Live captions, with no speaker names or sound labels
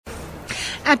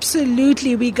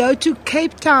Absolutely. We go to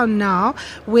Cape Town now,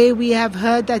 where we have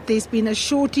heard that there's been a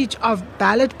shortage of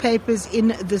ballot papers in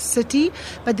the city,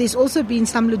 but there's also been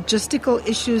some logistical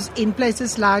issues in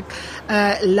places like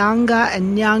Langa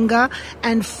and Nyanga.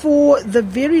 And for the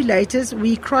very latest,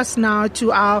 we cross now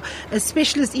to our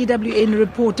specialist EWN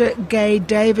reporter, Daye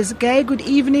Davis. Daye, good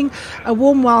evening. A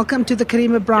warm welcome to the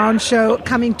Karima Brown Show,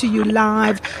 coming to you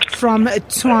live from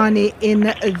Tshwane in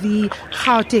the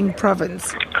Gauteng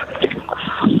province.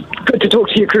 Good to talk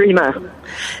to you, Karima.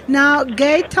 Now,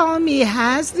 Daye, tell me,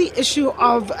 has the issue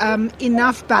of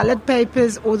enough ballot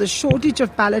papers or the shortage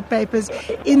of ballot papers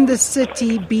in the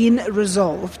city been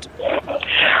resolved?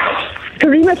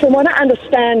 Karima, from what I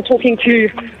understand, talking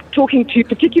to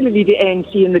particularly the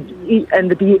ANC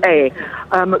and the DA,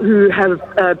 who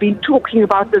have been talking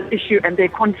about this issue and their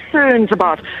concerns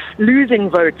about losing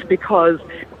votes because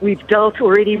we've dealt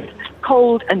already with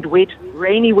cold and wet,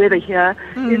 rainy weather here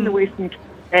in the Western Cape.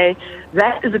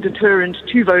 That is a deterrent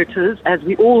to voters, as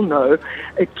we all know.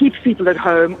 It keeps people at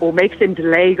home or makes them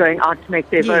delay going out to make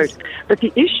their vote. But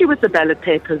the issue with the ballot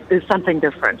papers is something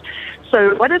different.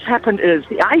 So what has happened is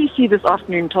the IEC this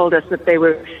afternoon told us that they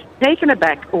were taken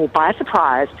aback or by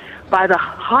surprise by the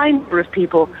high number of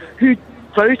people who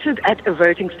voted at a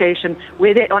voting station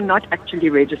where they are not actually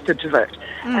registered to vote.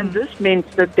 And this meant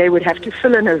that they would have to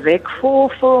fill in a VEC 4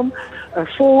 form,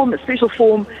 a special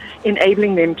form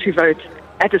enabling them to vote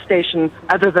at a station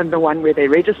other than the one where they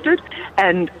registered,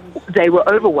 and they were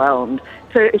overwhelmed.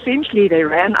 So essentially they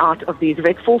ran out of these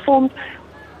VEC 4 forms,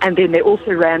 and then they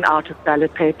also ran out of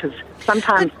ballot papers,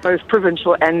 sometimes both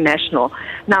provincial and national.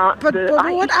 Now, but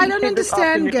what I don't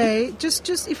understand, Daye,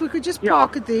 just if we could just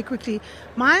park it there quickly.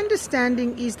 My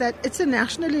understanding is that it's a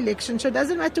national election, so it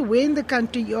doesn't matter where in the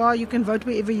country you are, you can vote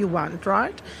wherever you want,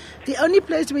 right? The only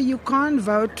place where you can't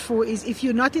vote for is if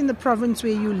you're not in the province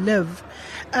where you live.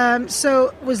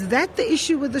 So was that the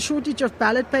issue with the shortage of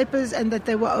ballot papers and that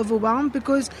they were overwhelmed?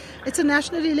 Because it's a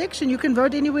national election. You can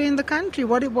vote anywhere in the country.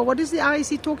 What is the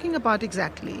IEC talking about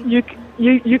exactly? You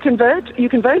can vote. You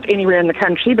can vote anywhere in the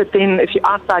country, but then if you're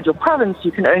outside your province,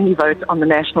 you can only vote on the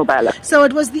national ballot. So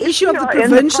it was the issue of the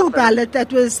provincial ballot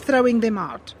that was throwing them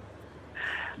out.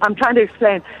 I'm trying to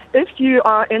explain. If you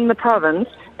are in the province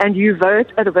and you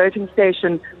vote at a voting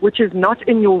station which is not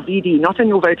in your VD, not in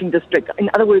your voting district, in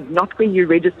other words, not where you're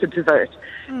registered to vote,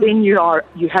 then you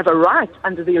have a right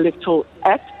under the Electoral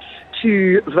Act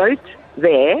to vote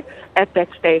there at that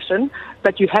station,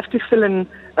 but you have to fill in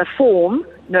a form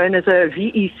known as a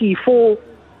VEC 4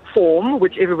 form,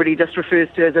 which everybody just refers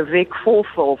to as a VEC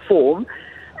 4 form,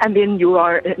 and then you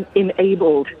are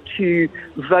enabled to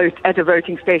vote at a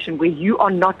voting station where you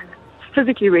are not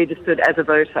physically registered as a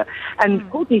voter. And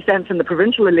Courtney Sampson, the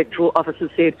provincial electoral officer,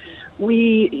 said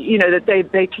that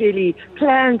they clearly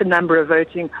planned the number of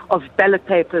ballot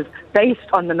papers based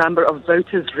on the number of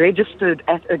voters registered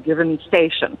at a given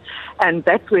station. And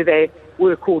that's where they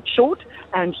were caught short.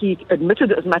 And he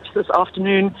admitted as much this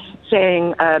afternoon,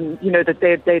 saying, that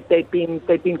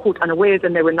they'd been caught unawares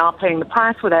and they were now paying the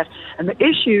price for that. And the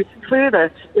issue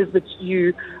further is that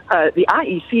the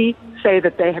IEC say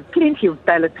that they have plenty of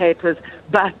ballot papers,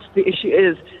 but the issue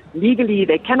is legally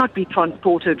they cannot be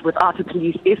transported without a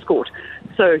police escort.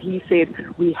 So he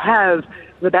said, we have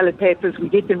the ballot papers, we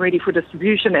get them ready for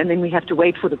distribution, and then we have to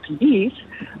wait for the police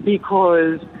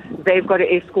because they've got to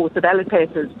escort the ballot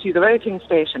papers to the voting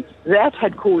station. That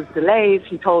had caused delays,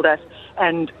 he told us,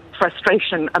 and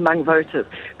frustration among voters.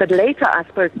 But later I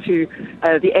spoke to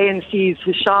the ANC's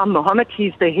Hisham Mohammed.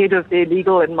 He's the head of their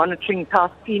legal and monitoring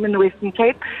task team in the Western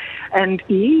Cape, and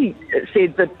he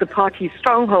said that the party's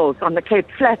strongholds on the Cape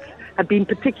Flats have been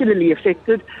particularly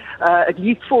affected. At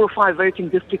least 4 or 5 voting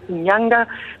districts in Nyanga.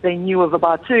 They knew of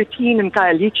about 13 in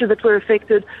Khayelitsha that were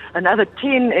affected, another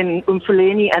 10 in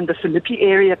Umfuleni and the Philippi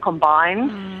area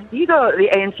combined. These are the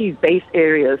ANC's base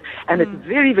areas, and it's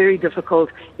very, very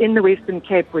difficult in the Western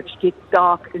Cape, which gets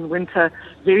dark in winter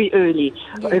very early.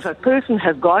 Yes. If a person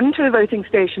has gone to a voting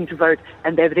station to vote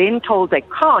and they're then told they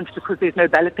can't because there's no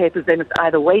ballot papers, they must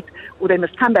either wait or they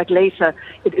must come back later,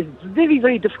 it is very,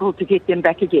 very difficult to get them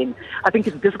back again. I think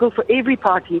it's difficult for every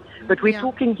party, but we're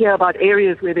talking here about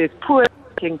areas where there's poor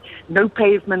parking, no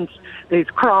pavements, there's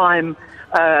crime.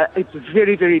 It's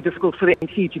very, very difficult for the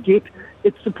ANC to get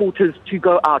its supporters to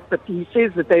go out. But he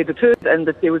says that they're deterred and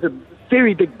that there was a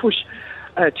very big push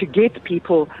to get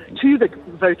people to the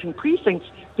voting precincts,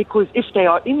 because if they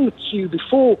are in the queue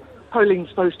before polling's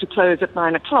supposed to close at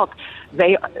 9 o'clock,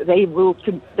 they will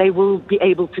be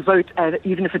able to vote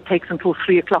even if it takes until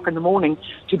 3 o'clock in the morning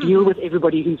to deal with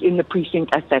everybody who's in the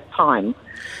precinct at that time.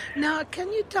 Now,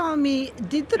 can you tell me,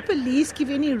 did the police give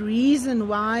any reason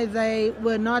why they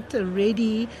were not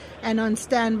ready and on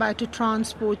standby to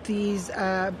transport these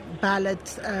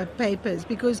ballot papers?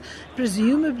 Because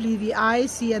presumably the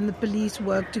IEC and the police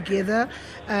work together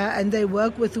and they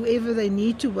work with whoever they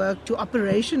need to work to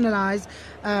operationalize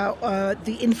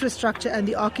the infrastructure and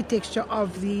the architecture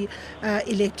of the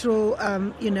electoral,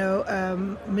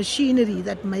 machinery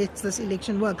that makes this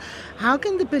election work. How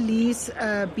can the police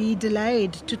be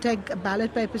delayed to take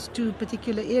ballot papers to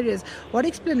particular areas? What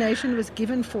explanation was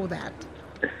given for that?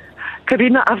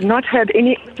 Karina, I've not had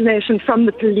any explanation from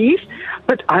the police,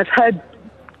 but I've had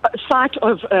sight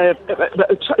of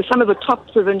some of the top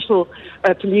provincial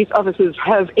police officers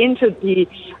have entered the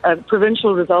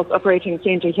provincial results operating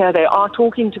centre here. They are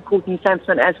talking to Courtney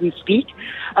Sampson as we speak,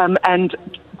 and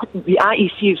the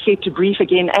IEC is set to brief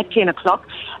again at 10 o'clock,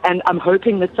 and I'm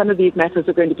hoping that some of these matters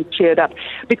are going to be cleared up,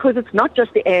 because it's not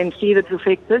just the ANC that's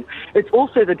affected, it's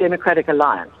also the Democratic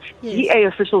Alliance. Yes. DA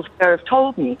officials have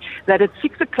told me that at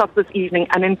 6 o'clock this evening,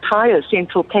 an entire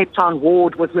central Cape Town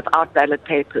ward was without ballot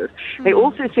papers. Mm-hmm. They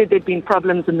also said there'd been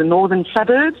problems in the northern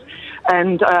suburbs,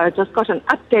 and just got an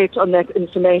update on that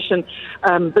information.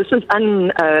 This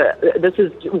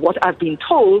is what I've been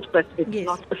told, but it's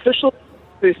not official.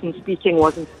 Person speaking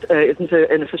isn't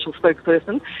an official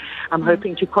spokesperson. I'm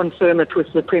hoping to confirm it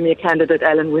with the Premier candidate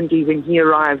Alan Windey when he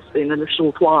arrives in a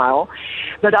short while.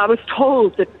 But I was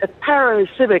told that at Parow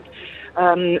Civic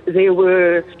there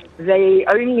were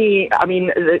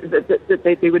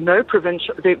no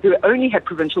provincial. They only had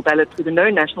provincial ballots. There were no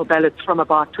national ballots from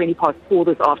about 4:20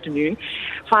 this afternoon.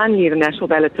 Finally, the national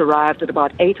ballots arrived at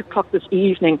about 8 o'clock this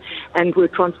evening and were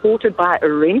transported by a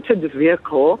rented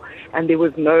vehicle, and there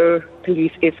was no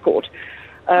police escort.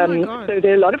 So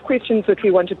there are a lot of questions that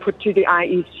we want to put to the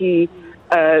IEC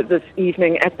this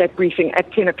evening at that briefing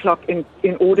at 10 o'clock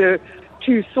in order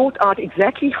to sort out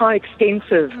exactly how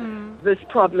extensive this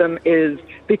problem is,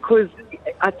 because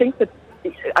I think that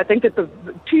the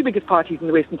two biggest parties in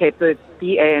the Western Cape, the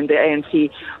DA and the ANC,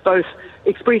 both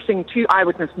expressing to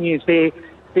Eyewitness News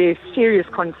their serious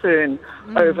concern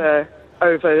over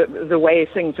the way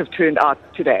things have turned out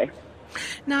today.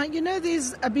 Now,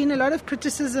 there's been a lot of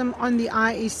criticism on the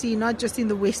IEC, not just in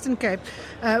the Western Cape.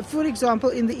 For example,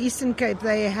 in the Eastern Cape,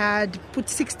 they had put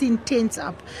 16 tents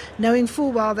up, knowing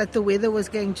full well that the weather was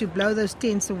going to blow those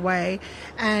tents away.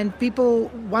 And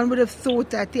one would have thought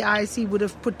that the IEC would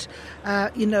have put,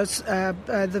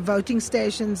 the voting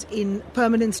stations in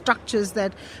permanent structures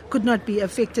that could not be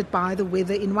affected by the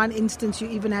weather. In one instance, you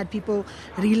even had people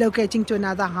relocating to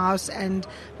another house and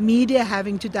media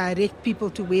having to direct people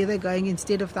to where they're going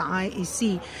instead of the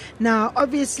IEC. Now,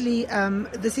 obviously,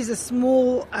 this is a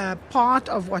small part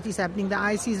of what is happening. The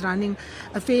IEC is running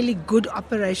a fairly good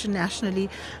operation nationally,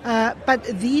 but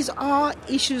these are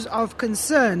issues of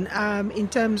concern in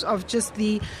terms of just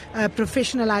the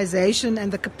professionalization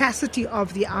and the capacity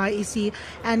of the IEC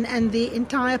and the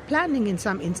entire planning in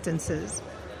some instances.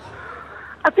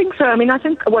 I think so. I mean, I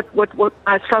think what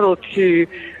I struggle to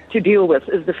deal with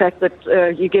is the fact that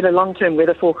you get a long-term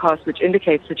weather forecast which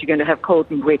indicates that you're going to have cold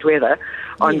and wet weather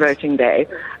on voting day,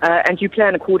 and you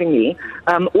plan accordingly.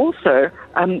 Also,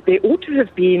 there ought to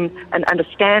have been an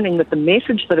understanding that the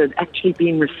message that had actually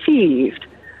been received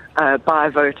by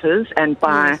voters and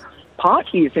by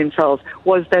parties themselves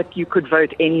was that you could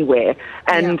vote anywhere.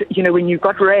 And, when you've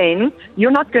got rain, you're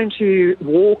not going to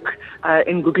walk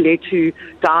in Gugulethu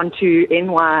down to NY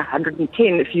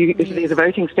 110 if there's a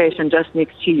voting station just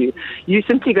next to you. You're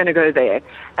simply going to go there.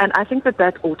 And I think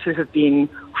that ought to have been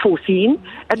foreseen.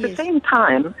 At the same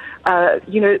time,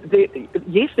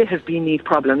 yes, there have been these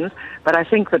problems, but I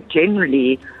think that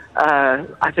generally,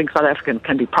 I think South Africans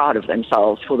can be proud of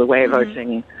themselves for the way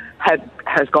voting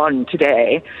has gone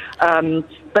today.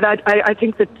 But I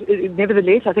think that,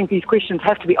 nevertheless, I think these questions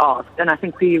have to be asked, and I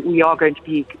think we are going to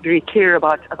be very clear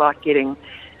about getting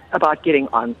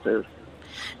answers.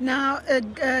 Now,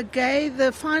 Gay,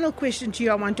 the final question to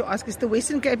you I want to ask is the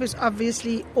Western Cape is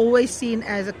obviously always seen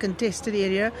as a contested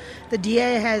area. The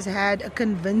DA has had a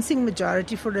convincing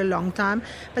majority for a long time,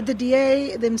 but the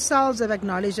DA themselves have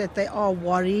acknowledged that they are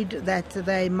worried that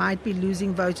they might be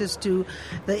losing voters to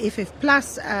the FF+,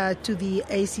 to the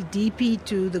ACDP,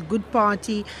 to the Good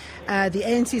Party. The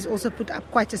ANC has also put up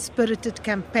quite a spirited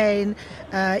campaign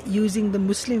using the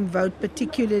Muslim vote,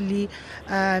 particularly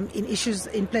in issues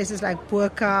in places like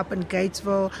Burkhardt and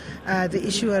Gatesville, the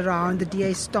issue around the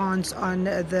DA stance on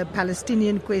the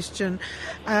Palestinian question.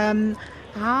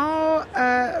 How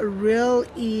real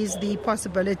is the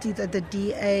possibility that the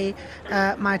DA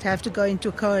might have to go into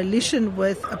a coalition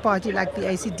with a party like the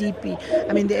ACDP?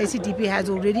 I mean, the ACDP has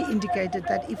already indicated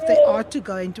that if they are to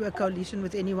go into a coalition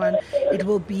with anyone, it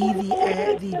will be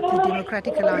the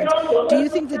Democratic Alliance. Do you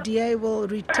think the DA will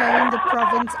retain the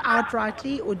province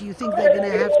outrightly, or do you think they're going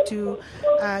to have to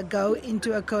go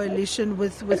into a coalition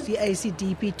with the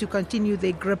ACDP to continue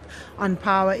their grip on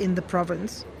power in the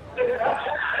province?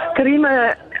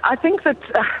 Karima, I think that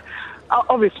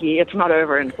obviously it's not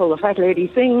over until the fat lady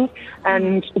sings,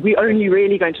 and we're only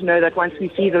really going to know that once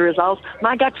we see the results.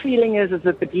 My gut feeling is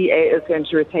that the DA is going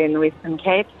to retain the Western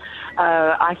Cape.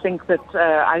 I think that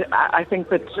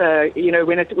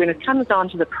when it comes down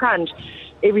to the crunch,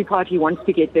 every party wants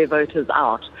to get their voters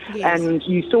out. Yes. And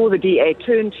you saw the DA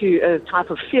turn to a type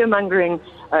of fear-mongering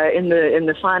in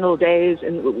the final days,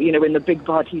 and when the big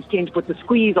parties tend to put the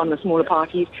squeeze on the smaller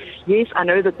parties. Yes, I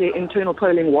know that the internal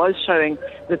polling was showing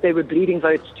that they were bleeding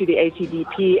votes to the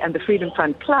ACDP and the Freedom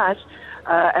Front Plus,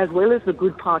 as well as the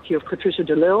good party of Patricia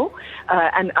de Lille.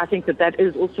 And I think that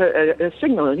is also a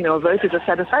signal, a vote of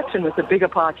dissatisfaction with the bigger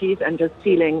parties and just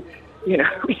feeling, we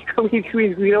don't want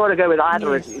to go with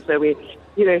either of you. So we're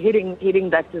heading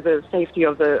back to the safety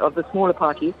of the smaller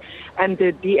parties. And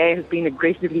the DA has been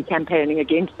aggressively campaigning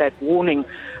against that, warning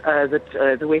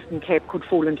that the Western Cape could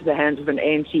fall into the hands of an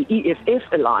ANC-EFF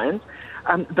alliance.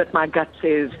 But my gut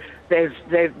says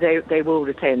they will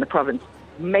retain the province.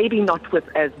 Maybe not with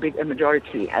as big a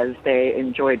majority as they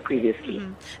enjoyed previously.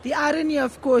 Mm-hmm. The irony,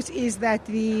 of course, is that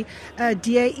the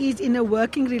DA is in a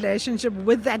working relationship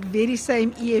with that very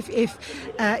same EFF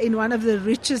in one of the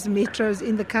richest metros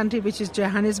in the country, which is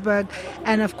Johannesburg,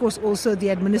 and of course also the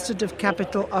administrative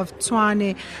capital of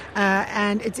Tshwane.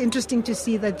 And it's interesting to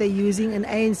see that they're using an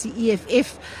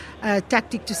ANC-EFF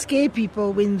tactic to scare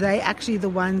people when they're actually the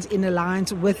ones in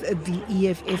alliance with the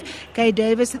EFF. Daye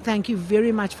Davis, thank you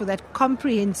very much for that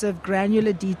comprehensive,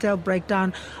 granular, detailed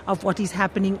breakdown of what is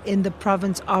happening in the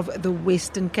province of the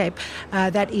Western Cape.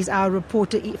 That is our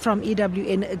reporter from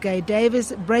EWN, Daye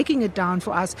Davis, breaking it down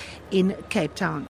for us in Cape Town.